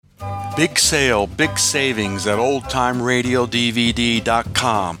Big sale, big savings at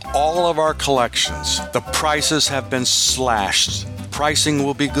oldtimeradiodvd.com. All of our collections. The prices have been slashed. Pricing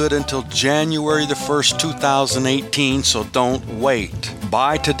will be good until January the 1st, 2018, so don't wait.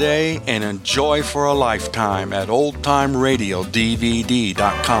 Buy today and enjoy for a lifetime at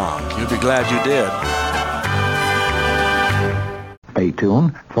oldtimeradiodvd.com. You'll be glad you did. Stay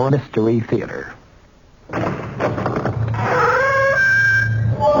tuned for Mystery Theater.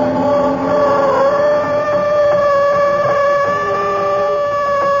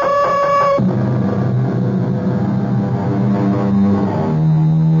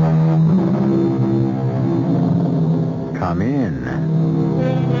 Come in.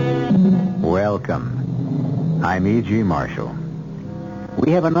 Welcome. I'm E.G. Marshall.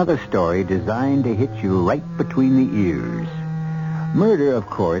 We have another story designed to hit you right between the ears. Murder, of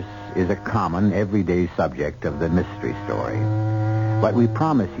course, is a common, everyday subject of the mystery story. But we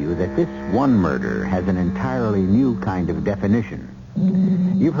promise you that this one murder has an entirely new kind of definition.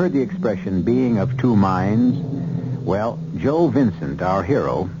 You've heard the expression, being of two minds. Well, Joe Vincent, our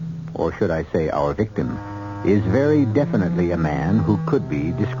hero, or should I say our victim, is very definitely a man who could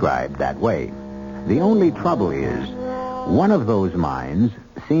be described that way. The only trouble is, one of those minds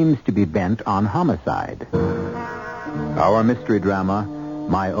seems to be bent on homicide. Our mystery drama,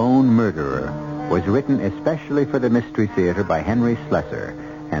 My Own Murderer, was written especially for the Mystery Theater by Henry Slesser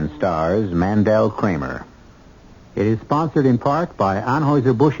and stars Mandel Kramer. It is sponsored in part by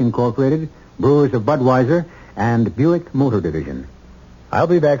Anheuser-Busch Incorporated, Brewers of Budweiser, and Buick Motor Division. I'll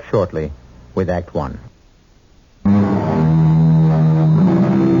be back shortly with Act One.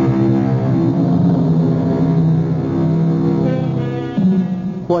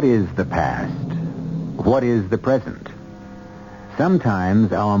 What is the past? What is the present?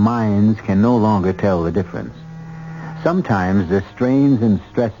 Sometimes our minds can no longer tell the difference. Sometimes the strains and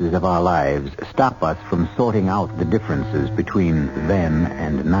stresses of our lives stop us from sorting out the differences between then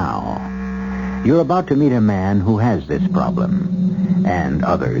and now. You're about to meet a man who has this problem, and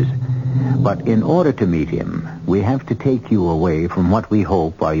others. But in order to meet him, we have to take you away from what we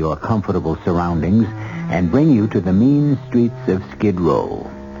hope are your comfortable surroundings and bring you to the mean streets of Skid Row,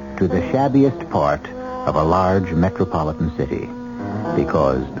 to the shabbiest part of a large metropolitan city,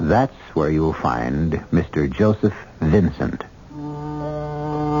 because that's where you'll find Mr. Joseph Vincent.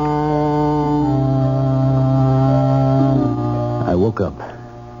 I woke up.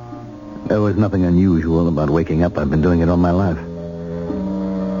 There was nothing unusual about waking up. I've been doing it all my life.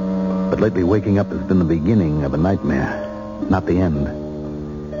 But lately, waking up has been the beginning of a nightmare, not the end. The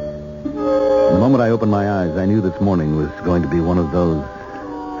moment I opened my eyes, I knew this morning was going to be one of those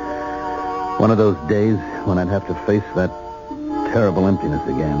days when I'd have to face that terrible emptiness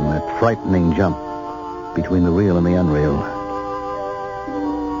again, that frightening jump between the real and the unreal.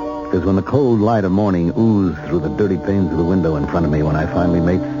 Because when the cold light of morning oozed through the dirty panes of the window in front of me, when I finally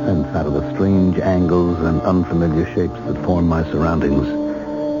made sense out of the strange angles and unfamiliar shapes that formed my surroundings,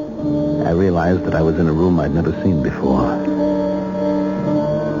 I realized that I was in a room I'd never seen before. It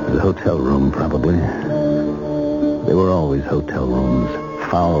was a hotel room, probably. They were always hotel rooms,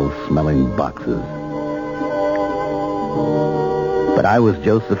 foul-smelling boxes. But I was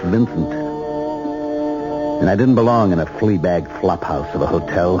Joseph Vincent, and I didn't belong in a flea-bag flophouse of a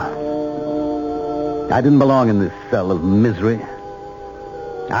hotel. I didn't belong in this cell of misery.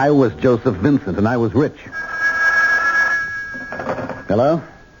 I was Joseph Vincent, and I was rich. Hello?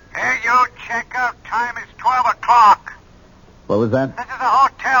 Here, you. Checkout time is 12 o'clock. What was that? This is a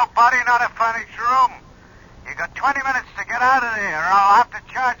hotel, buddy, not a furnished room. You got 20 minutes to get out of there, or I'll have to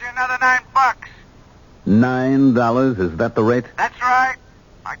charge you another $9. $9? Is that the rate? That's right.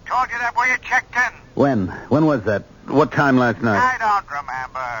 I told you that when you checked in. When? When was that? What time last night? I don't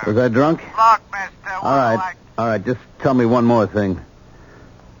remember. Was I drunk? Look, mister, All right, just tell me one more thing.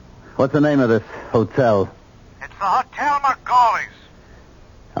 What's the name of this hotel? It's the Hotel Margolies.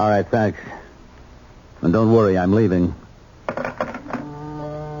 All right, thanks. And don't worry, I'm leaving. I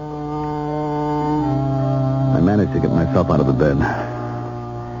managed to get myself out of the bed.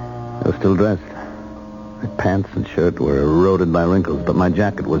 I was still dressed. My pants and shirt were eroded by wrinkles, but my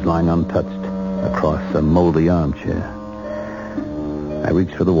jacket was lying untouched across a moldy armchair. I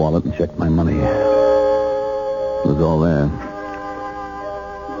reached for the wallet and checked my money. It was all there.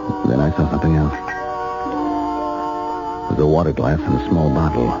 Then I saw something else. There was a water glass and a small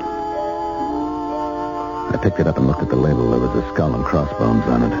bottle. I picked it up and looked at the label. There was a skull and crossbones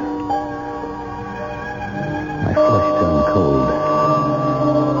on it. My flesh turned cold,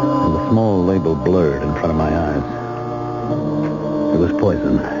 and the small label blurred in front of my eyes. It was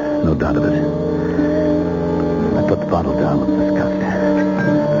poison, no doubt of it. I put the bottle down with disgust.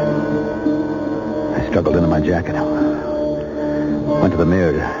 struggled into my jacket. Went to the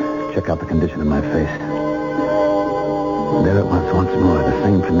mirror to check out the condition of my face. There it was once more, the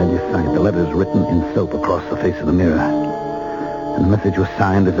same familiar sight. The letters written in soap across the face of the mirror. And the message was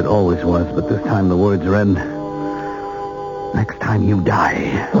signed as it always was, but this time the words read, "Next time you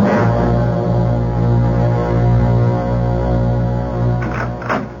die."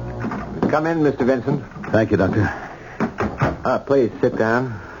 Come in, Mr. Vincent. Thank you, Doctor. Please sit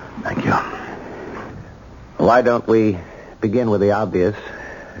down. Thank you. Why don't we begin with the obvious?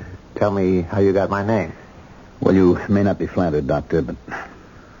 Tell me how you got my name. Well, you may not be flattered, Doctor, but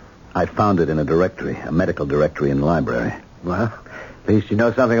I found it in a directory, a medical directory in the library. Well, at least you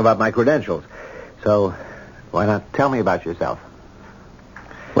know something about my credentials. So, why not tell me about yourself?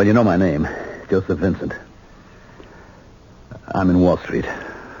 Well, you know my name, Joseph Vincent. I'm in Wall Street.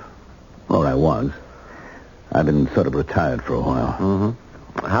 Or I was. I've been sort of retired for a while.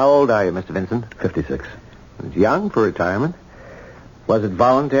 Mm-hmm. How old are you, Mr. Vincent? 56. It's young for retirement. Was it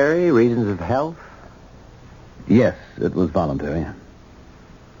voluntary, reasons of health? Yes, it was voluntary.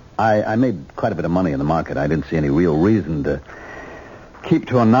 I made quite a bit of money in the market. I didn't see any real reason to keep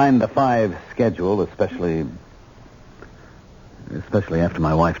to a 9-to-5 schedule, especially after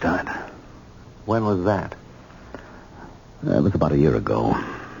my wife died. When was that? It was about a year ago.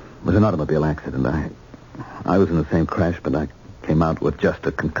 It was an automobile accident. I was in the same crash, but I came out with just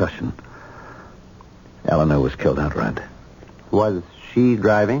a concussion. Eleanor was killed outright. Was she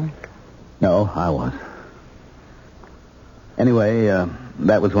driving? No, I was. Anyway,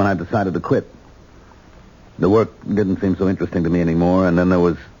 that was when I decided to quit. The work didn't seem so interesting to me anymore, and then there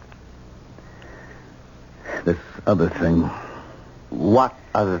was this other thing. What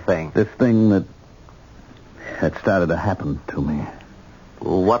other thing? This thing that had started to happen to me.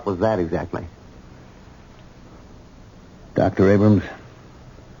 What was that exactly? Dr. Abrams,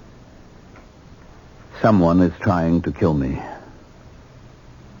 someone is trying to kill me.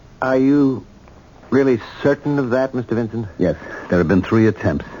 Are you really certain of that, Mr. Vincent? Yes, there have been 3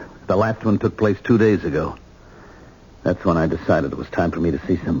 attempts. The last one took place 2 days ago. That's when I decided it was time for me to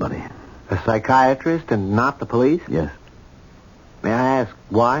see somebody. A psychiatrist and not the police? Yes. May I ask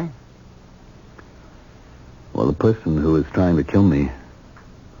why? Well, the person who is trying to kill me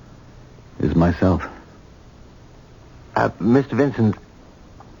is myself. Mr. Vincent,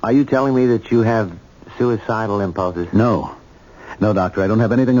 are you telling me that you have suicidal impulses? No. No, Doctor, I don't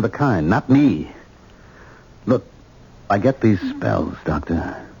have anything of the kind. Not me. Look, I get these spells,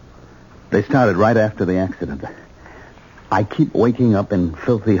 Doctor. They started right after the accident. I keep waking up in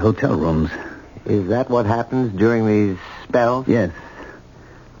filthy hotel rooms. Is that what happens during these spells? Yes.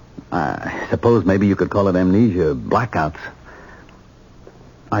 I suppose maybe you could call it amnesia, blackouts.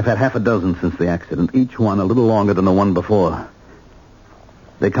 I've had half a dozen since the accident, each one a little longer than the one before.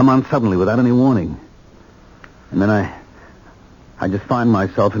 They come on suddenly without any warning. And then I just find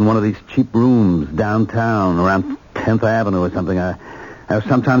myself in one of these cheap rooms downtown around 10th Avenue or something.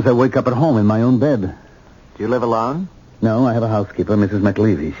 Sometimes I wake up at home in my own bed. Do you live alone? No, I have a housekeeper, Mrs.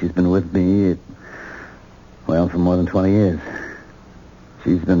 McLeavy. She's been with me, for more than 20 years.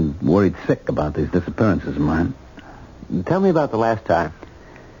 She's been worried sick about these disappearances of mine. Tell me about the last time.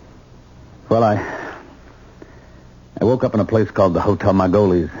 Well, I woke up in a place called the Hotel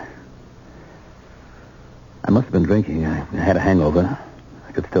Margolies. I must have been drinking. I had a hangover.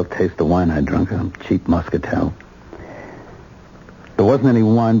 I could still taste the wine I drunk, a cheap Muscatel. There wasn't any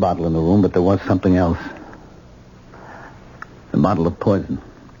wine bottle in the room, but there was something else. A bottle of poison.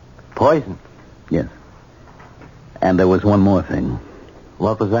 Poison? Yes. And there was one more thing.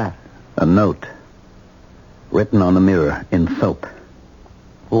 What was that? A note. Written on the mirror in soap.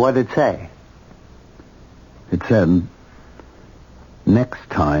 What did it say? It said, "Next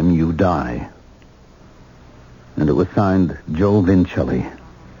time you die." And it was signed Joe Vincelli.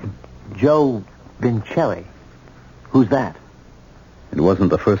 Joe Vincelli? Who's that? It wasn't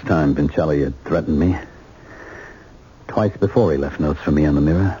the first time Vincelli had threatened me. Twice before he left notes for me on the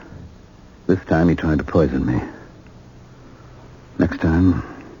mirror. This time he tried to poison me. Next time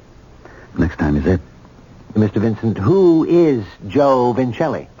is it. Mr. Vincent, who is Joe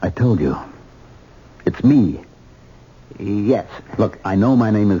Vincelli? I told you. It's me. Yes. Look, I know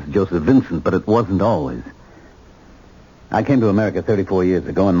my name is Joseph Vincent, but it wasn't always. I came to America 34 years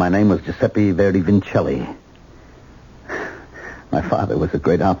ago, and my name was Giuseppe Verdi Vincelli. My father was a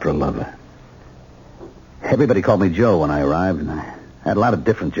great opera lover. Everybody called me Joe when I arrived, and I had a lot of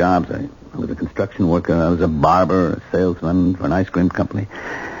different jobs. I was a construction worker. I was a barber, a salesman for an ice cream company.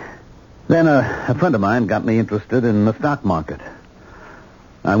 Then a friend of mine got me interested in the stock market.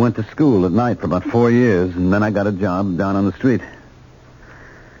 I went to school at night for about 4 years, and then I got a job down on the street.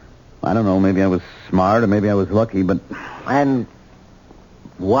 I don't know. Maybe I was smart or maybe I was lucky, but... And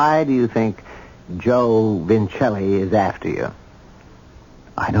why do you think Joe Vincelli is after you?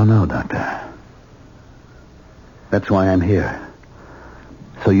 I don't know, Doctor. That's why I'm here.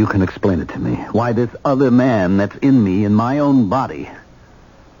 So you can explain it to me. Why this other man that's in me, in my own body,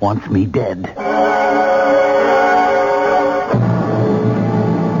 wants me dead.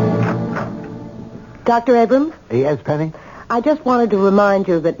 Dr. Abrams? Yes, Penny? I just wanted to remind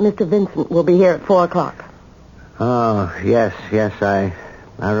you that Mr. Vincent will be here at 4 o'clock. Oh, yes, I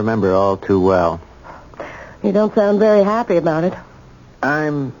remember all too well. You don't sound very happy about it.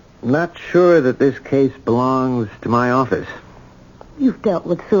 I'm not sure that this case belongs to my office. You've dealt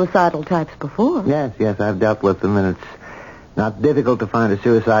with suicidal types before. Yes, I've dealt with them, and it's not difficult to find a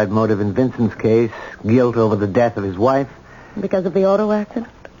suicide motive in Vincent's case. Guilt over the death of his wife. Because of the auto accident?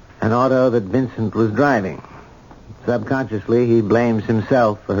 An auto that Vincent was driving. Subconsciously, he blames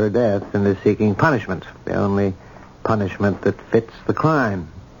himself for her death and is seeking punishment. The only punishment that fits the crime.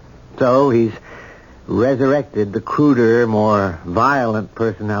 So he's resurrected the cruder, more violent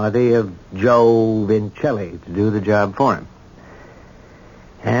personality of Joe Vincelli to do the job for him.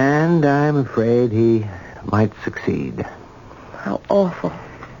 And I'm afraid he might succeed. How awful.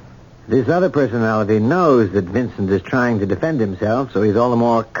 This other personality knows that Vincent is trying to defend himself, so he's all the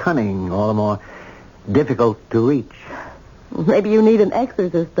more cunning, all the more difficult to reach. Maybe you need an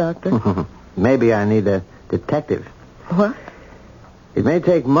exorcist, Doctor. Maybe I need a detective. What? It may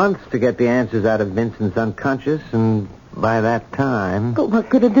take months to get the answers out of Vincent's unconscious, and by that time... But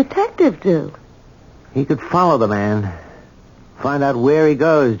what could a detective do? He could follow the man, find out where he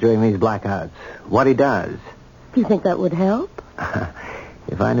goes during these blackouts, what he does. Do you think that would help?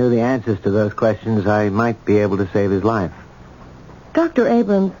 If I knew the answers to those questions, I might be able to save his life. Dr.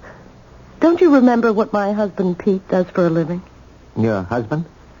 Abrams, don't you remember what my husband Pete does for a living? Your husband?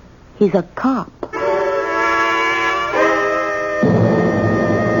 He's a cop.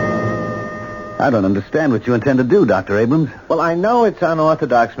 I don't understand what you intend to do, Dr. Abrams. Well, I know it's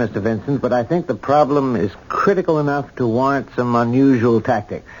unorthodox, Mr. Vincent, but I think the problem is critical enough to warrant some unusual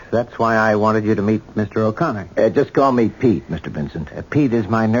tactics. That's why I wanted you to meet Mr. O'Connor. Just call me Pete, Mr. Vincent. Pete is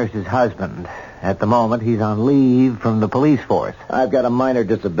my nurse's husband. At the moment, he's on leave from the police force. I've got a minor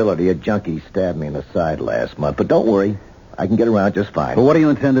disability. A junkie stabbed me in the side last month. But don't worry. I can get around just fine. Well, what do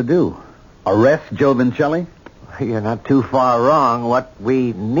you intend to do? Arrest Joe Vincelli? You're not too far wrong. What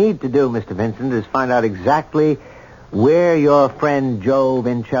we need to do, Mr. Vincent, is find out exactly where your friend Joe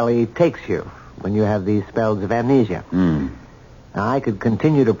Vincelli takes you when you have these spells of amnesia. Now, I could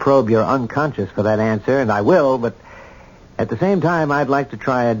continue to probe your unconscious for that answer, and I will, but at the same time, I'd like to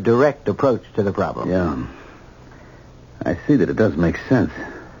try a direct approach to the problem. Yeah. I see that it does make sense.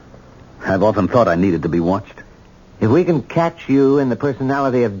 I've often thought I needed to be watched. If we can catch you in the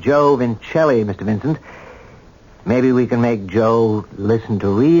personality of Joe Vincelli, Mr. Vincent, maybe we can make Joe listen to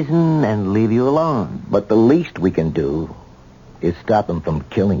reason and leave you alone. But the least we can do is stop him from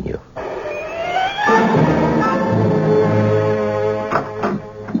killing you.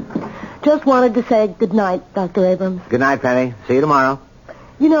 Just wanted to say good night, Dr. Abrams. Good night, Penny. See you tomorrow.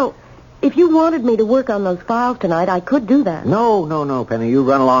 You know, if you wanted me to work on those files tonight, I could do that. No, Penny. You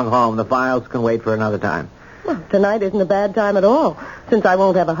run along home. The files can wait for another time. Well, tonight isn't a bad time at all, since I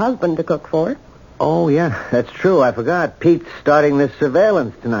won't have a husband to cook for. Oh, yeah, that's true. I forgot. Pete's starting this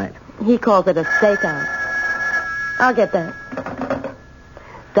surveillance tonight. He calls it a stakeout. I'll get that.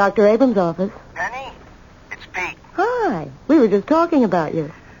 Dr. Abrams' office. Penny? It's Pete. Hi. We were just talking about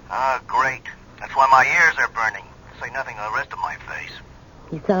you. Ah, great. That's why my ears are burning. Say nothing of the rest of my face.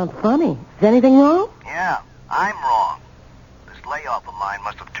 You sound funny. Is anything wrong? Yeah, I'm wrong. This layoff of mine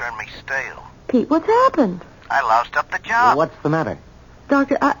must have turned me stale. Pete, what's happened? I loused up the job. What's the matter?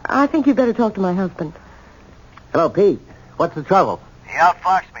 Doctor, I think you'd better talk to my husband. Hello, Pete. What's the trouble? He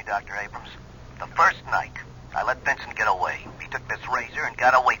outfoxed me, Dr. Abrams. The first night, I let Vincent get away. He took this razor and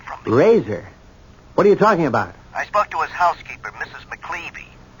got away from me. Razor? What are you talking about? I spoke to his housekeeper, Mrs. McCleavy.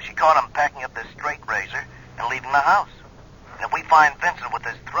 She caught him packing up this straight razor and leaving the house. And if we find Vincent with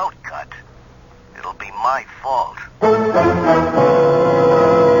his throat cut, it'll be my fault.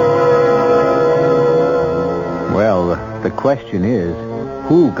 Well, the question is,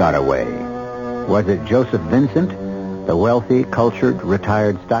 who got away? Was it Joseph Vincent, the wealthy, cultured,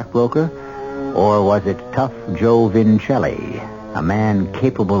 retired stockbroker? Or was it tough Joe Vincelli, a man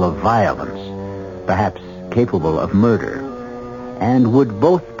capable of violence, perhaps capable of murder? And would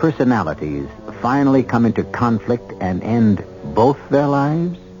both personalities finally come into conflict and end both their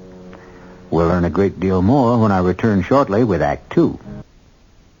lives? We'll learn a great deal more when I return shortly with Act 2.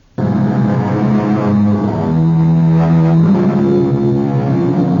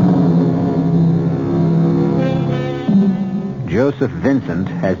 Joseph Vincent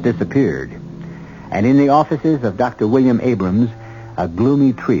has disappeared. And in the offices of Dr. William Abrams, a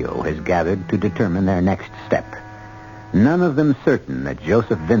gloomy trio has gathered to determine their next step. None of them certain that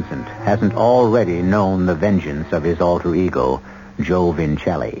Joseph Vincent hasn't already known the vengeance of his alter ego, Joe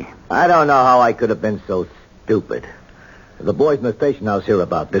Vincelli. I don't know how I could have been so stupid. The boys in the station house hear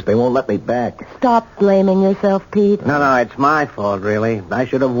about this. They won't let me back. Stop blaming yourself, Pete. No, it's my fault, really. I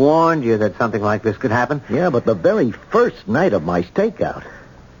should have warned you that something like this could happen. Yeah, but the very first night of my stakeout.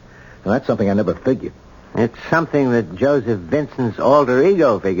 Well, that's something I never figured. It's something that Joseph Vincent's alter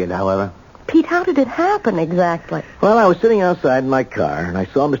ego figured, however. Pete, how did it happen exactly? Well, I was sitting outside in my car, and I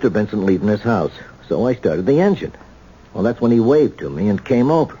saw Mr. Vincent leaving his house. So I started the engine. Well, that's when he waved to me and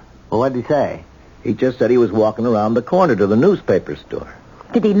came over. Well, what did he say? He just said he was walking around the corner to the newspaper store.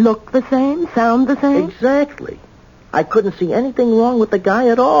 Did he look the same? Sound the same? Exactly. I couldn't see anything wrong with the guy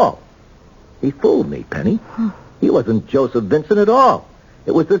at all. He fooled me, Penny. He wasn't Joseph Vincent at all.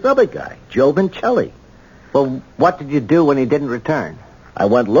 It was this other guy, Joe Vincelli. Well, what did you do when he didn't return? I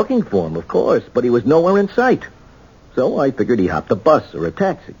went looking for him, of course, but he was nowhere in sight. So I figured he hopped a bus or a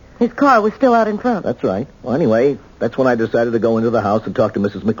taxi. His car was still out in front. That's right. Well, anyway, that's when I decided to go into the house and talk to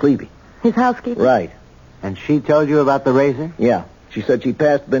Mrs. McLeavy. His housekeeper? Right. And she told you about the razor? Yeah. She said she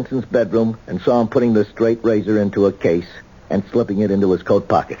passed Vincent's bedroom and saw him putting the straight razor into a case and slipping it into his coat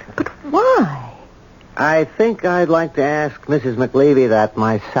pocket. But why? I think I'd like to ask Mrs. McLeavy that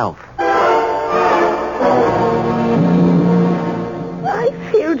myself. I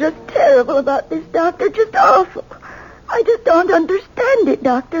feel just terrible about this, Doctor. Just awful. I just don't understand it,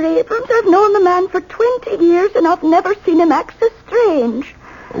 Dr. Abrams. I've known the man for 20 years, and I've never seen him act so strange.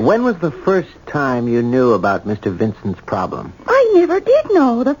 When was the first time you knew about Mr. Vincent's problem? I never did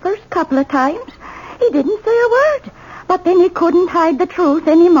know the first couple of times. He didn't say a word, but then he couldn't hide the truth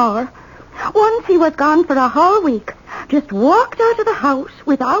anymore. Once he was gone for a whole week, just walked out of the house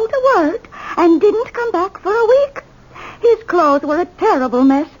without a word, and didn't come back for a week. His clothes were a terrible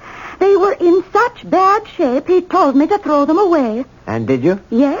mess. They were in such bad shape, he told me to throw them away. And did you?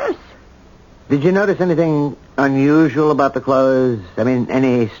 Yes. Did you notice anything unusual about the clothes? I mean,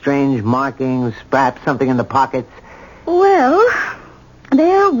 any strange markings, perhaps something in the pockets? Well,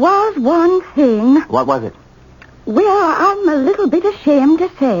 there was one thing. What was it? Well, I'm a little bit ashamed to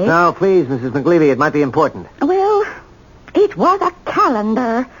say. No, please, Mrs. McLeavy, it might be important. Well, it was a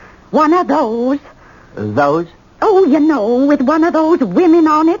calendar. One of those. Those? Oh, you know, with one of those women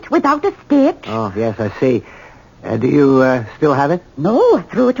on it without a stitch. Oh, yes, I see. Do you still have it? No, I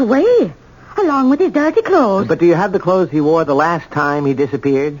threw it away, along with his dirty clothes. But do you have the clothes he wore the last time he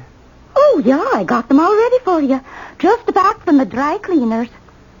disappeared? Oh, yeah, I got them all ready for you. Just back from the dry cleaners.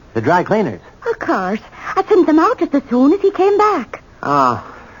 The dry cleaners? Of course. I sent them out just as soon as he came back. Oh,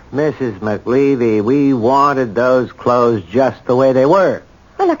 Mrs. McLeavy, we wanted those clothes just the way they were.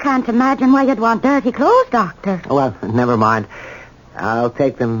 Well, I can't imagine why you'd want dirty clothes, Doctor. Oh, well, never mind. I'll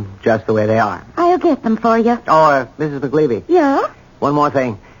take them just the way they are. I'll get them for you. Oh, Mrs. McLeavy. Yeah? One more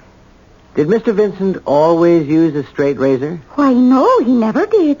thing. Did Mr. Vincent always use a straight razor? Why, no, he never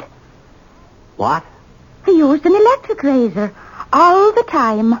did. What? He used an electric razor all the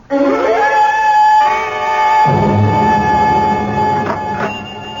time.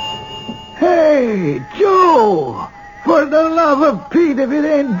 Hey, Joe! For the love of Pete, if it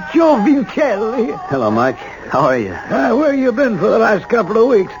ain't Joe Vincelli. Hello, Mike. How are you? Where you been for the last couple of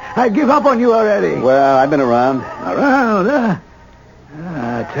weeks? I give up on you already. Well, I've been around. Around, huh?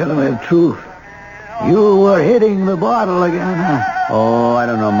 Tell me the truth. You were hitting the bottle again, huh? Oh, I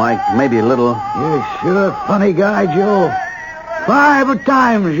don't know, Mike. Maybe a little. You're sure a funny guy, Joe. 5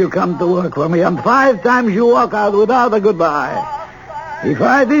 times you come to work for me, and 5 times you walk out without a goodbye. If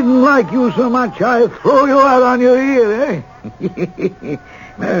I didn't like you so much, I'd throw you out on your ear, eh?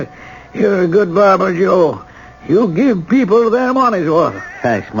 Well, you're a good barber, Joe. You give people their money's worth.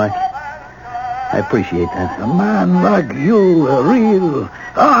 Thanks, Mike. I appreciate that. A man like you, a real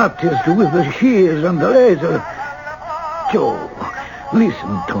artist with the shears and the razor. Joe,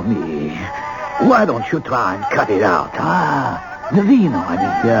 listen to me. Why don't you try and cut it out, huh? The vino, I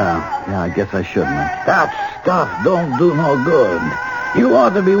mean. Yeah, I guess I should, Mike. That stuff don't do no good. You ought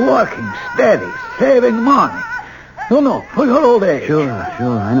to be working steady, saving money. No, for your old age. Sure,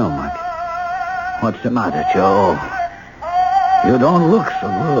 I know, Mike. What's the matter, Joe? You don't look so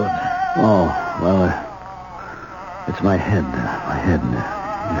good. Oh, well, it's my head. My head,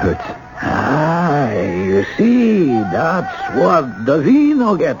 it hurts. You see, that's what the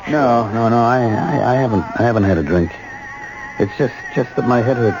vino gets. No, I haven't had a drink. It's just that my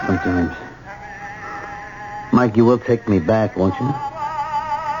head hurts sometimes. Mike, you will take me back, won't you?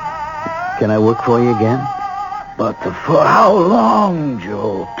 Can I work for you again? But for how long,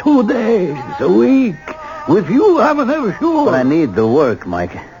 Joe? 2 days, a week? With you, I'm never sure. But I need the work,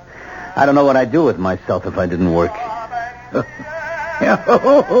 Mike. I don't know what I'd do with myself if I didn't work.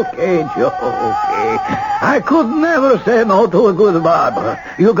 Okay, Joe, okay. I could never say no to a good barber.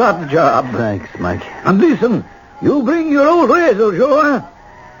 You got the job. Thanks, Mike. And listen, you bring your old razor, Joe, huh?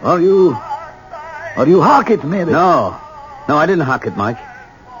 Or you hawk it, maybe? No, I didn't hawk it, Mike.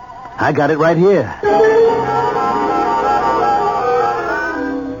 I got it right here.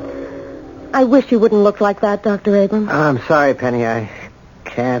 I wish you wouldn't look like that, Dr. Abrams. I'm sorry, Penny. I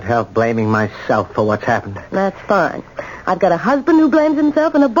can't help blaming myself for what's happened. That's fine. I've got a husband who blames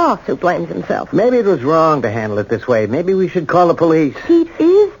himself and a boss who blames himself. Maybe it was wrong to handle it this way. Maybe we should call the police. He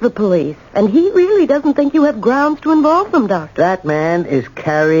is the police, and he really doesn't think you have grounds to involve them, Doctor. That man is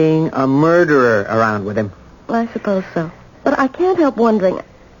carrying a murderer around with him. I suppose so. But I can't help wondering.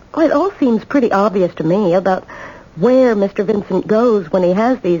 Well, it all seems pretty obvious to me about where Mr. Vincent goes when he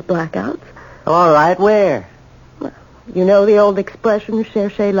has these blackouts. All right, where? You know the old expression,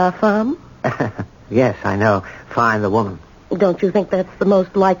 cherchez la femme? Yes, I know. Find the woman. Don't you think that's the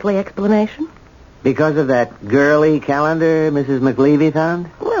most likely explanation? Because of that girly calendar Mrs. McLeavy found?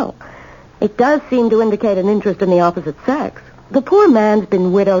 Well, it does seem to indicate an interest in the opposite sex. The poor man's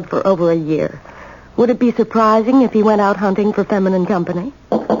been widowed for over a year. Would it be surprising if he went out hunting for feminine company?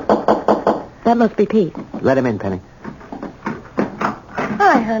 That must be Pete. Let him in, Penny.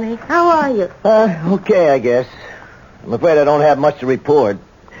 Hi, honey. How are you? Okay, I guess. I'm afraid I don't have much to report.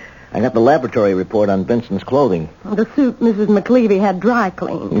 I got the laboratory report on Vincent's clothing. The suit Mrs. McLeavy had dry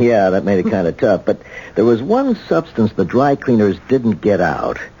cleaned. Yeah, that made it kind of tough. But there was one substance the dry cleaners didn't get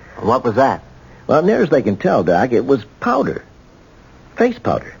out. What was that? Well, near as they can tell, Doc, it was powder. Face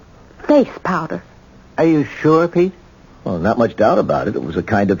powder. Face powder. Are you sure, Pete? Well, not much doubt about it. It was a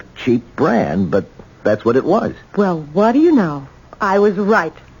kind of cheap brand, but that's what it was. Well, what do you know? I was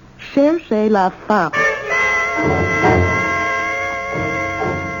right. Cherchez la femme.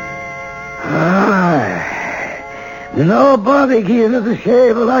 Nobody gives us a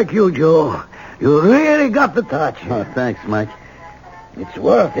shaver like you, Joe. You really got the touch. Oh, thanks, Mike. It's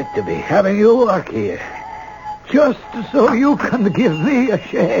worth it to be having you work here. Just so you can give me a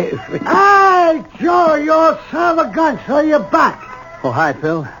shave. Hi, Joe, you son of a gun, so you're back. Oh, hi,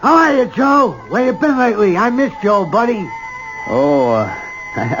 Phil. How are you, Joe? Where you been lately? I missed you, buddy. Oh,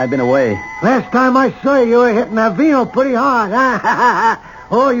 I've been away. Last time I saw you, you were hitting that vino pretty hard.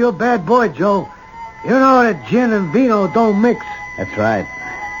 Oh, you're a bad boy, Joe. You know that gin and vino don't mix. That's right.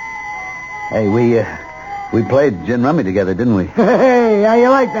 Hey, we played gin rummy together, didn't we? Hey, how you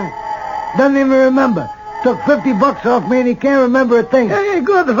like that? Doesn't even remember. Took $50 off me and he can't remember a thing. Hey,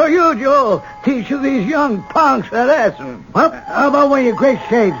 good for you, Joe. Teach you these young punks that lesson. Well, how about when you great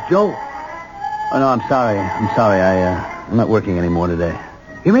shaves, Joe? Oh, no, I'm sorry. I'm not working anymore today.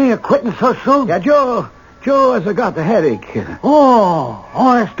 You mean you're quitting so soon? Yeah, Joe has got the headache. Oh,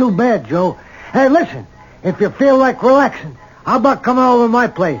 that's too bad, Joe. Hey, listen, if you feel like relaxing, how about coming over to my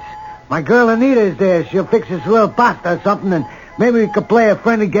place? My girl Anita is there. She'll fix us a little pasta or something, and maybe we could play a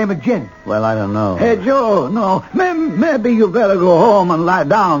friendly game of gin. Well, I don't know. Hey, Joe, no. Maybe you better go home and lie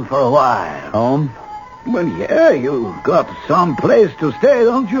down for a while. Home? Well, yeah, you got some place to stay,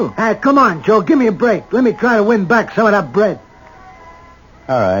 don't you? Hey, come on, Joe. Give me a break. Let me try to win back some of that bread.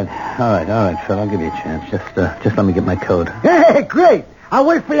 All right, Phil. I'll give you a chance. Just let me get my coat. Hey, great. I'll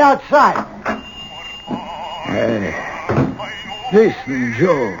wait for you outside. Hey, listen,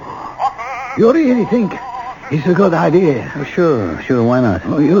 Joe. You really think it's a good idea? Oh, sure. Why not?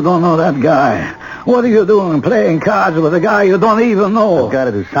 Oh, you don't know that guy. What are you doing playing cards with a guy you don't even know? I've got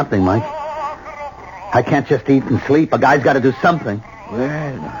to do something, Mike. I can't just eat and sleep. A guy's got to do something.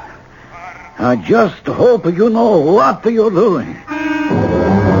 Well, I just hope you know what you're doing.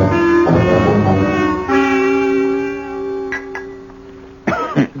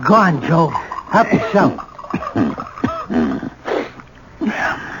 Go on, Joe. Help yourself.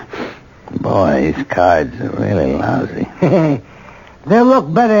 Boy, these cards are really lousy. They'll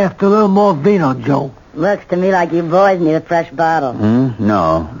look better after a little more vino, Joe. Looks to me like you boys need a fresh bottle.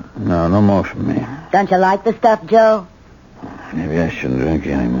 No more from me. Don't you like the stuff, Joe? Maybe I shouldn't drink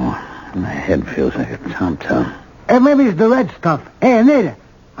anymore. My head feels like a tom-tom. Hey, maybe it's the red stuff. Hey, Anita,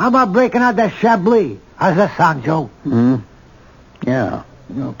 how about breaking out that Chablis? How's that sound, Joe? Yeah,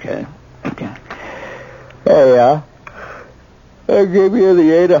 okay. Hey, I gave you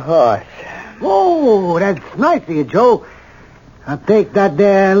the 8 of hearts. Oh, that's nice of you, Joe. I'll take that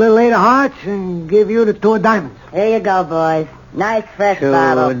there little 8 of hearts and give you the 2 of diamonds. Here you go, boys. Nice fresh 2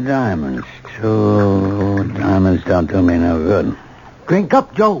 bottle. diamonds. 2 diamonds don't do me no good. Drink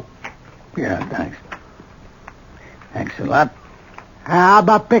up, Joe. Yeah, thanks. Thanks a lot. How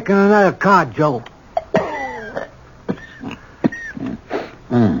about picking another card, Joe?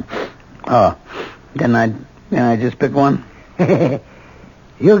 Oh, didn't I just pick one?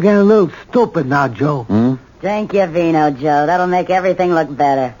 You're getting a little stupid now, Joe. Drink your vino, Joe. That'll make everything look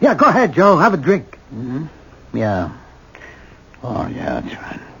better. Yeah, go ahead, Joe. Have a drink. Yeah. Oh, yeah, that's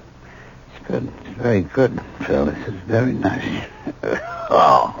right. It's good. It's very good, Phil. This is very nice.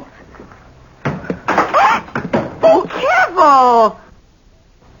 Oh. Oh, careful!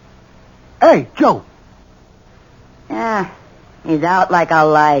 Hey, Joe. Yeah, he's out like a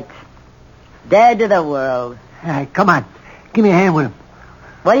light. Dead to the world. Hey, come on. Give me a hand with him.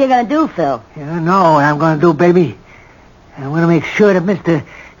 What are you going to do, Phil? You know what I'm going to do, baby. I'm going to make sure that Mr.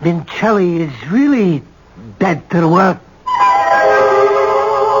 Vincelli is really dead to the world.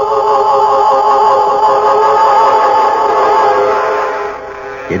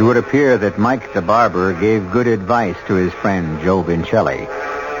 It would appear that Mike the barber gave good advice to his friend Joe Vincelli.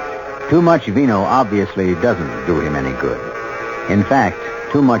 Too much vino obviously doesn't do him any good. In fact,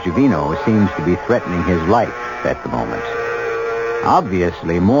 too much vino seems to be threatening his life at the moment.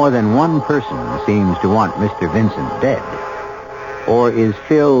 Obviously, more than one person seems to want Mr. Vincent dead. Or is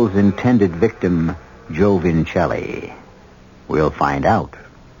Phil's intended victim Joe Vincelli? We'll find out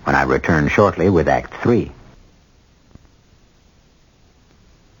when I return shortly with Act 3.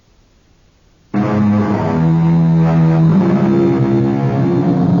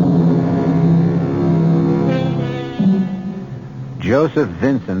 Joseph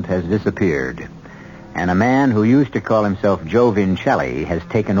Vincent has disappeared, and a man who used to call himself Joe Vincelli has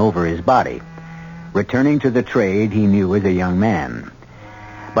taken over his body, returning to the trade he knew as a young man.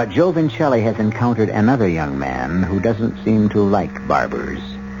 But Joe Vincelli has encountered another young man who doesn't seem to like barbers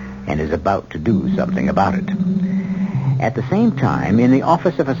and is about to do something about it. At the same time, in the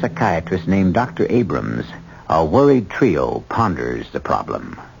office of a psychiatrist named Dr. Abrams, a worried trio ponders the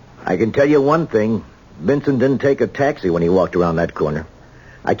problem. I can tell you one thing. Vincent didn't take a taxi when he walked around that corner.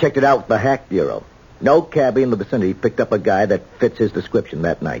 I checked it out with the Hack Bureau. No cabbie in the vicinity picked up a guy that fits his description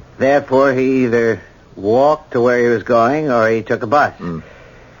that night. Therefore, he either walked to where he was going or he took a bus.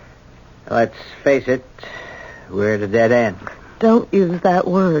 Let's face it, we're at a dead end. Don't use that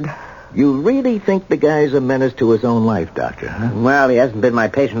word. You really think the guy's a menace to his own life, Doctor, huh? Well, he hasn't been my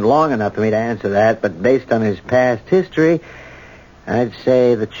patient long enough for me to answer that, but based on his past history, I'd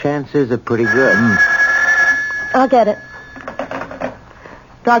say the chances are pretty good. I'll get it.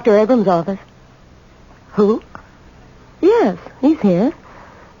 Dr. Abrams' office. Who? Yes, he's here.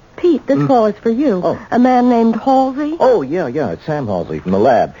 Pete, this call is for you. Oh. A man named Halsey. Oh, yeah, it's Sam Halsey from the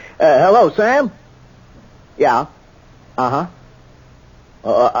lab. Hello, Sam? Yeah. Uh-huh.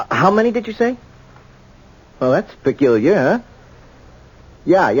 How many did you say? Well, that's peculiar, huh?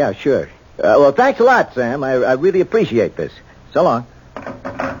 Yeah, sure. Well, thanks a lot, Sam. I really appreciate this. So long.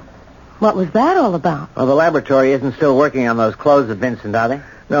 What was that all about? Well, the laboratory isn't still working on those clothes of Vincent, are they?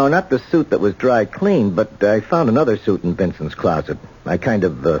 No, not the suit that was dry cleaned, but I found another suit in Vincent's closet. I kind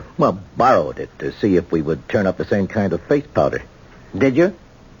of, borrowed it to see if we would turn up the same kind of face powder. Did you?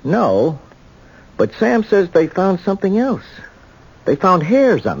 No, but Sam says they found something else. They found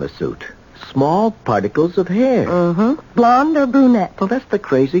hairs on the suit. Small particles of hair. Mm-hmm. Blonde or brunette? Well, that's the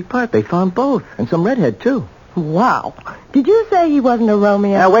crazy part. They found both. And some redhead, too. Wow. Did you say he wasn't a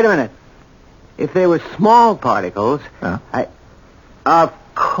Romeo? Now, wait a minute. If they were small particles, Of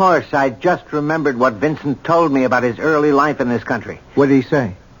course, I just remembered what Vincent told me about his early life in this country. What did he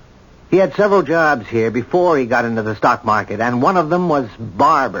say? He had several jobs here before he got into the stock market, and one of them was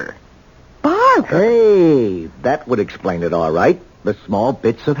barber. Barber? Hey, that would explain it all right. The small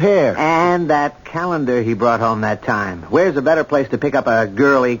bits of hair. And that calendar he brought home that time. Where's a better place to pick up a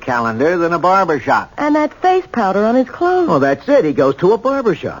girly calendar than a barber shop? And that face powder on his clothes. Well, that's it. He goes to a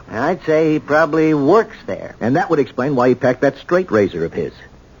barber shop. I'd say he probably works there. And that would explain why he packed that straight razor of his.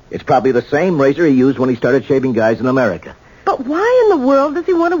 It's probably the same razor he used when he started shaving guys in America. But why in the world does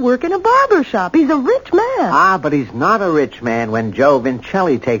he want to work in a barber shop? He's a rich man. But he's not a rich man when Joe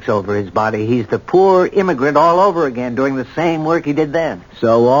Vincelli takes over his body. He's the poor immigrant all over again doing the same work he did then.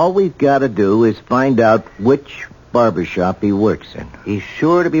 So all we've got to do is find out which barber shop he works in. He's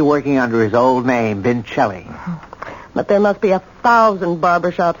sure to be working under his old name, Vincelli. But there must be 1,000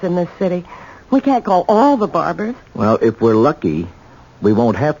 barber shops in this city. We can't call all the barbers. Well, if we're lucky, we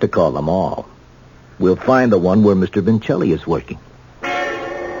won't have to call them all. We'll find the one where Mr. Vincelli is working.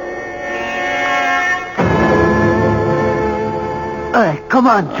 Hey, come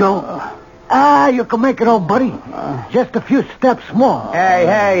on, Joe. Ah, you can make it, old buddy. Just a few steps more.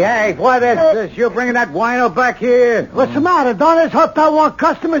 Hey, what is this? You're bringing that wino back here? What's the matter, Don? This hotel want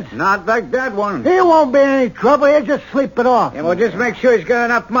customers? Not like that one. He won't be any trouble. He'll just sleep it off. Yeah, well, just make sure he's got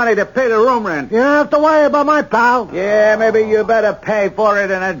enough money to pay the room rent. You don't have to worry about my pal. Yeah, maybe you better pay for it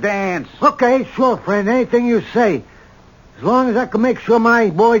in advance. Okay, sure, friend. Anything you say. As long as I can make sure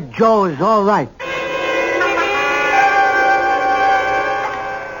my boy Joe is all right.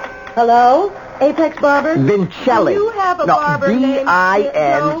 Hello? Apex Barber? Vincelli. Do you have a no, barber named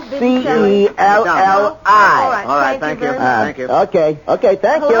Vincelli. All right, thank you. Thank you. Okay,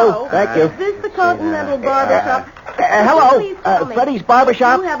 thank Hello? you. Thank you. Is this the Continental Barber Shop? Hello, Please tell me. Freddie's Barber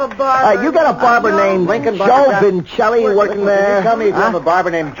Shop? You have a barber. You got a barber Joe named Lincoln Joe Barber Shop? Vincelli working there? Tell me if you have a barber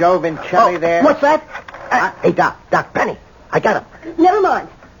named Joe Vincelli there. What's that? Hey, Doc, Penny, I got him. Never mind.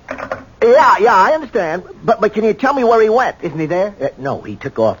 Yeah, I understand. But can you tell me where he went? Isn't he there? No, he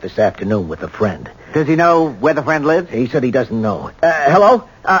took off this afternoon with a friend. Does he know where the friend lives? He said he doesn't know. Hello?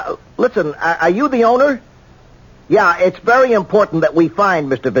 Listen, are you the owner? Yeah, it's very important that we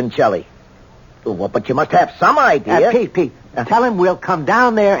find Mr. Vincelli. Well, but you must have some idea. Pete, tell him we'll come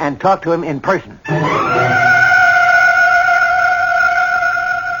down there and talk to him in person.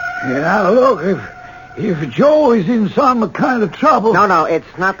 Yeah, look, if Joe is in some kind of trouble... No,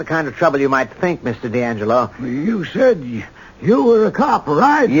 it's not the kind of trouble you might think, Mr. D'Angelo. You said you were a cop,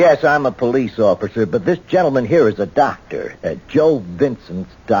 right? Yes, I'm a police officer, but this gentleman here is a doctor. Joe Vincent's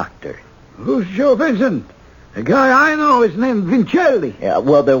doctor. Who's Joe Vincent? The guy I know is named Vincelli. Yeah,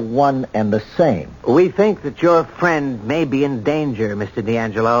 well, they're one and the same. We think that your friend may be in danger, Mr.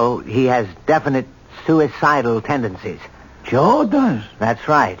 D'Angelo. He has definite suicidal tendencies. Joe does? That's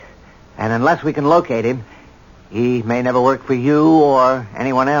right. And unless we can locate him, he may never work for you or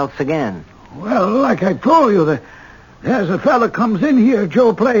anyone else again. Well, like I told you, there's a fella comes in here.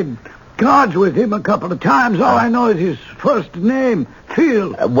 Joe played cards with him a couple of times. All I know is his first name,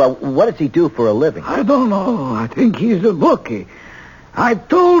 Phil. Well, what does he do for a living? I don't know. I think he's a bookie. I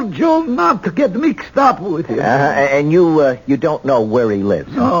told Joe not to get mixed up with him. And you don't know where he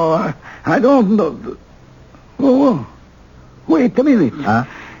lives? No, I don't know. Oh, wait a minute. Huh?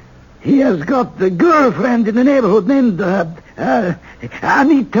 He has got a girlfriend in the neighborhood named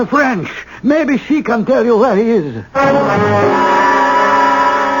Anita French. Maybe she can tell you where he is.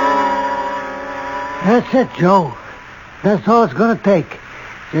 That's it, Joe. That's all it's going to take.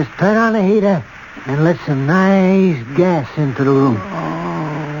 Just turn on the heater and let some nice gas into the room.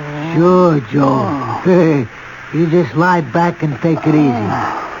 Sure, Joe. Hey, you just lie back and take it easy.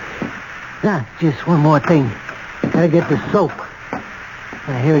 Now, just one more thing. Gotta get the soap.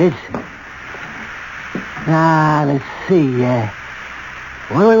 Here it is. Let's see.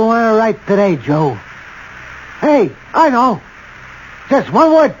 What do we want to write today, Joe? Hey, I know. Just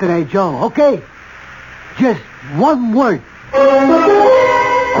one word today, Joe, okay? Just one word.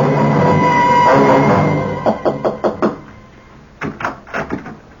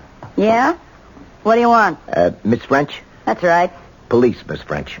 Yeah? What do you want? Miss French? That's right. Police, Miss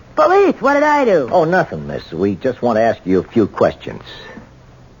French. Police, what did I do? Oh, nothing, miss. We just want to ask you a few questions.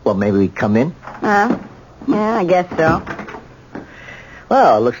 Well, maybe we come in? Yeah, I guess so.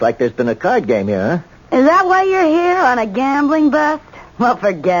 Well, it looks like there's been a card game here, huh? Is that why you're here, on a gambling bust? Well,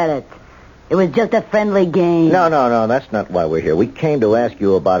 forget it. It was just a friendly game. No, that's not why we're here. We came to ask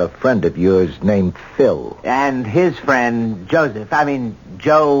you about a friend of yours named Phil. And his friend, Joe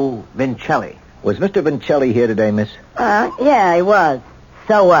Vincelli. Was Mr. Vincelli here today, miss? Yeah, he was.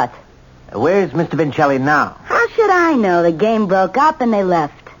 So what? Where's Mr. Vincelli now? How should I know? The game broke up and they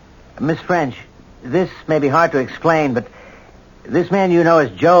left. Miss French, this may be hard to explain, but this man you know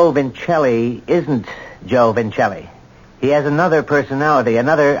as Joe Vincelli isn't Joe Vincelli. He has another personality,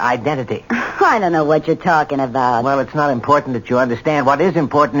 another identity. I don't know what you're talking about. Well, it's not important that you understand. What is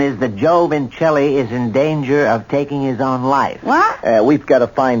important is that Joe Vincelli is in danger of taking his own life. What? We've got to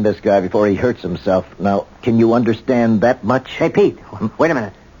find this guy before he hurts himself. Now, can you understand that much? Hey, Pete, wait a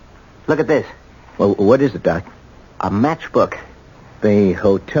minute. Look at this. Well, what is it, Doc? A matchbook. The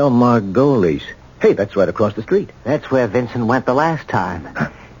Hotel Margolis. Hey, that's right across the street. That's where Vincent went the last time.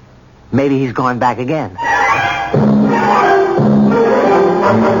 Maybe he's gone back again.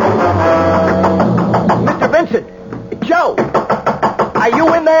 Mr. Vincent! Joe! Are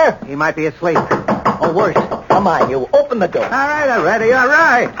you in there? He might be asleep. Or worse. Come on, you. Open the door. All right, I'm ready. All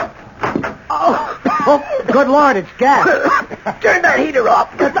right. Oh, good Lord, it's gas. Turn that heater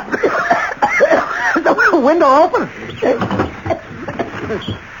off. The window open.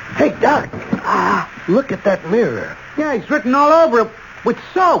 Hey, Doc. Look at that mirror. Yeah, he's written all over it with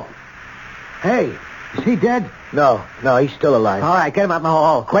soap. Hey, is he dead? No, he's still alive. All right, get him out in the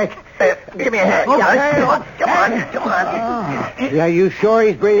hall, quick. Give me a hand. Okay. Come on. Yeah, you sure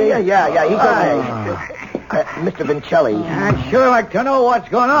he's breathing? Yeah, he's okay. Mr. Vincelli. I'd sure like to know what's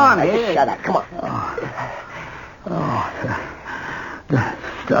going on here. Shut up. Come on.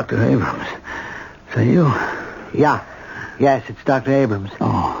 Dr. Abrams. Is that you? Yeah. Yes, it's Dr. Abrams.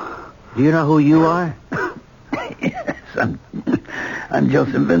 Oh. Do you know who you are? Yes, I'm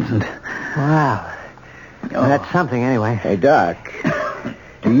Joseph Vincent. Wow. Well, that's something, anyway. Hey, Doc.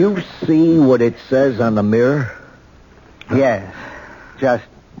 Do you see what it says on the mirror? Yes. Just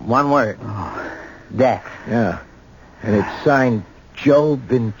one word. Death. Yeah. And it's signed Joe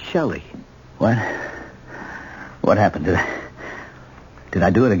Vincelli. What? What happened? Did I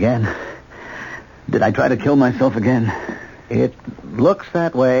do it again? Did I try to kill myself again? It looks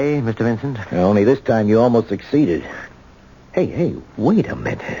that way, Mr. Vincent. Only this time you almost succeeded. Hey, wait a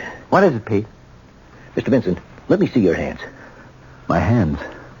minute. What is it, Pete? Mr. Vincent, let me see your hands. My hands?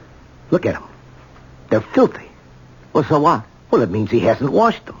 Look at them. They're filthy. Well, so what? Well, it means he hasn't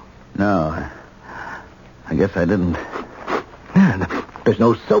washed them. No, I guess I didn't. There's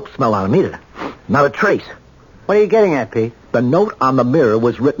no soap smell on them either. Not a trace. What are you getting at, Pete? The note on the mirror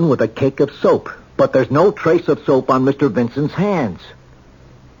was written with a cake of soap, but there's no trace of soap on Mr. Vincent's hands.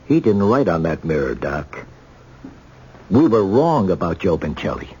 He didn't write on that mirror, Doc. We were wrong about Joe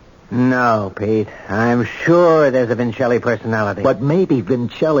Vincelli. No, Pete. I'm sure there's a Vincelli personality. But maybe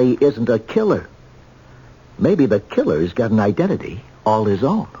Vincelli isn't a killer. Maybe the killer's got an identity all his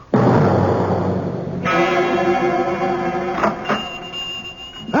own.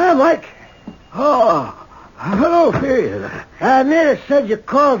 Hi, Mike. Oh, hello, Phil. Nita said you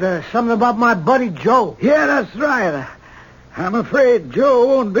called her. Something about my buddy Joe. Yeah, that's right. I'm afraid Joe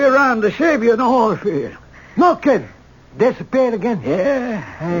won't be around to save you no more, Phil. No kidding. Disappeared again? Yeah.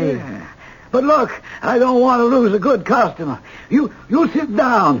 Hey. Yeah. But look, I don't want to lose a good customer. You sit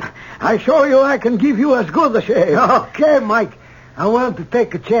down. I show you I can give you as good a shave. Okay, Mike. I'm willing to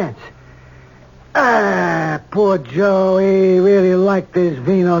take a chance. Poor Joe. He really liked this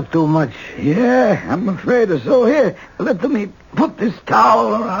vino too much. Yeah, I'm afraid so. Here, let me put this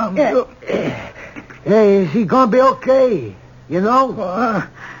towel around you. Hey, is he going to be okay? You know?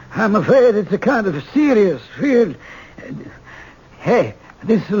 I'm afraid it's a kind of serious fear. Hey,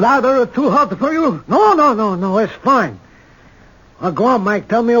 this lather too hot for you? No, it's fine. Well, go on, Mike.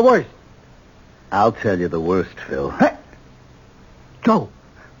 Tell me the worst. I'll tell you the worst, Phil. Hey, Joe,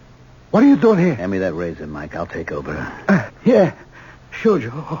 what are you doing here? Hand me that razor, Mike. I'll take over. Yeah, Sure,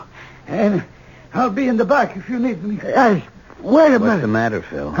 Joe. And I'll be in the back if you need me. wait a minute. What's the matter,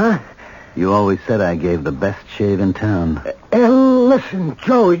 Phil? Huh? You always said I gave the best shave in town. Listen,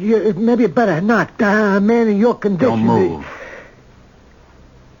 Joe, maybe you better not. Man in your condition. Don't move.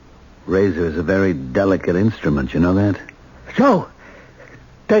 Razor is a very delicate instrument, you know that? Joe,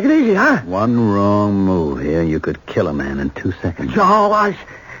 take it easy, huh? One wrong move here, you could kill a man in 2 seconds. Joe,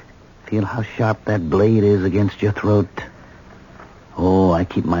 Feel how sharp that blade is against your throat? Oh, I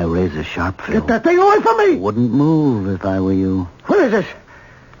keep my razor sharp, Phil. Get that thing away from me! Wouldn't move if I were you. What is this?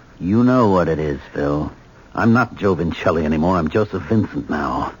 You know what it is, Phil. I'm not Joe Vincelli anymore. I'm Joseph Vincent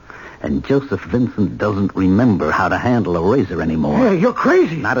now. And Joseph Vincent doesn't remember how to handle a razor anymore. Hey, you're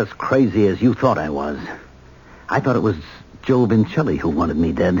crazy. Not as crazy as you thought I was. I thought it was Joe Vincelli who wanted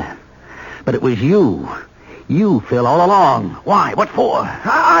me dead. But it was you. You, Phil, all along. Why? What for?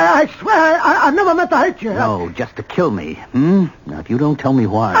 I swear, I never meant to hurt you. No, just to kill me. Now, if you don't tell me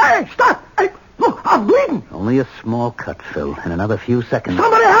why... Hey, stop! Hey, look, I'm bleeding. Only a small cut, Phil. In another few seconds...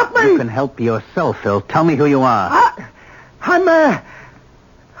 Somebody help me! You can help yourself, Phil. Tell me who you are.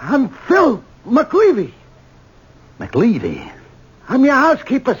 I'm Phil McLeavy. McLeavy? I'm your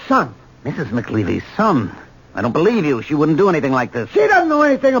housekeeper's son. Mrs. McLeavy's son. I don't believe you. She wouldn't do anything like this. She doesn't know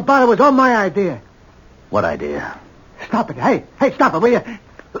anything about it. It was all my idea. What idea? Stop it. Hey, stop it, will you?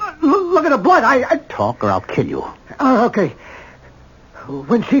 Look at the blood. Talk or I'll kill you. Okay.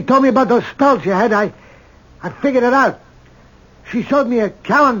 When she told me about those spells you had, I figured it out. She showed me a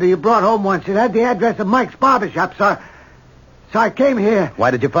calendar you brought home once. It had the address of Mike's barbershop, so I came here.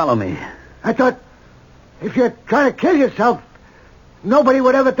 Why did you follow me? I thought if you're trying to kill yourself, nobody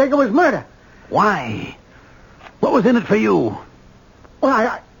would ever think it was murder. Why? What was in it for you?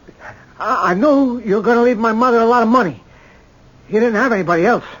 Well, I knew you were going to leave my mother a lot of money. You didn't have anybody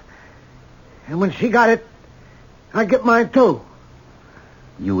else. And when she got it, I'd get mine too.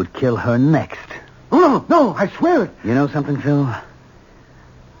 You would kill her next. No, I swear it. You know something, Phil?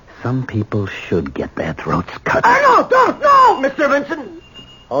 Some people should get their throats cut. No, Mr. Vincent.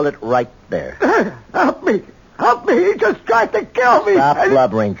 Hold it right there. Help me. He just tried to kill me. Stop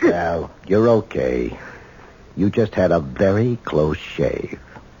blubbering, Sal. You're okay. You just had a very close shave.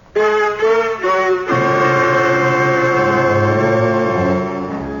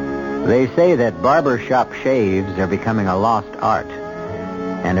 They say that barbershop shaves are becoming a lost art.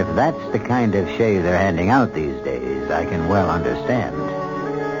 And if that's the kind of shave they're handing out these days, I can well understand.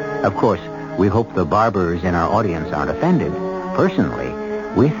 Of course, we hope the barbers in our audience aren't offended. Personally,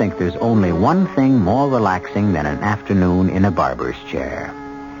 we think there's only one thing more relaxing than an afternoon in a barber's chair.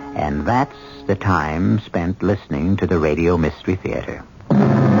 And that's the time spent listening to the Radio Mystery Theater.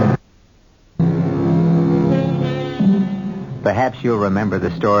 Perhaps you'll remember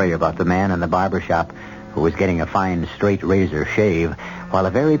the story about the man in the barbershop who was getting a fine straight razor shave while a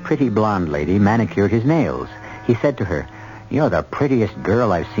very pretty blonde lady manicured his nails. He said to her, "You're the prettiest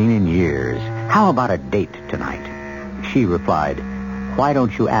girl I've seen in years. How about a date tonight?" She replied, "Why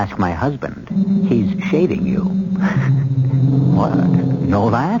don't you ask my husband? He's shaving you." What? No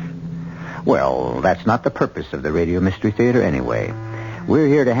laugh? Well, that's not the purpose of the Radio Mystery Theater anyway. We're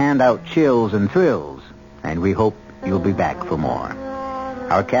here to hand out chills and thrills, and we hope you'll be back for more.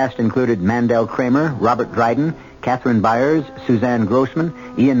 Our cast included Mandel Kramer, Robert Dryden, Catherine Byers, Suzanne Grossman,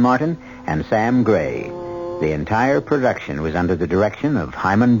 Ian Martin, and Sam Gray. The entire production was under the direction of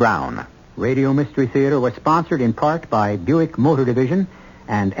Hyman Brown. Radio Mystery Theater was sponsored in part by Buick Motor Division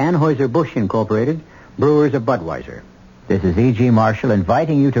and Anheuser-Busch Incorporated, brewers of Budweiser. This is E.G. Marshall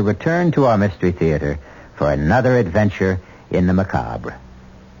inviting you to return to our Mystery Theater for another adventure in the macabre.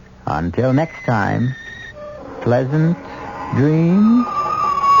 Until next time, pleasant dreams.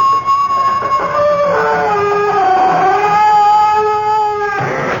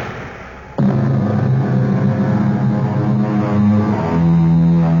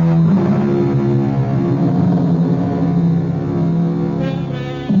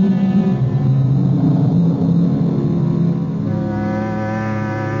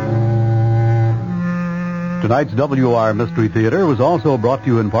 Tonight's WR Mystery Theater was also brought to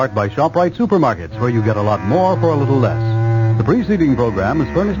you in part by ShopRite Supermarkets, where you get a lot more for a little less. The preceding program is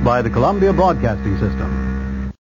furnished by the Columbia Broadcasting System.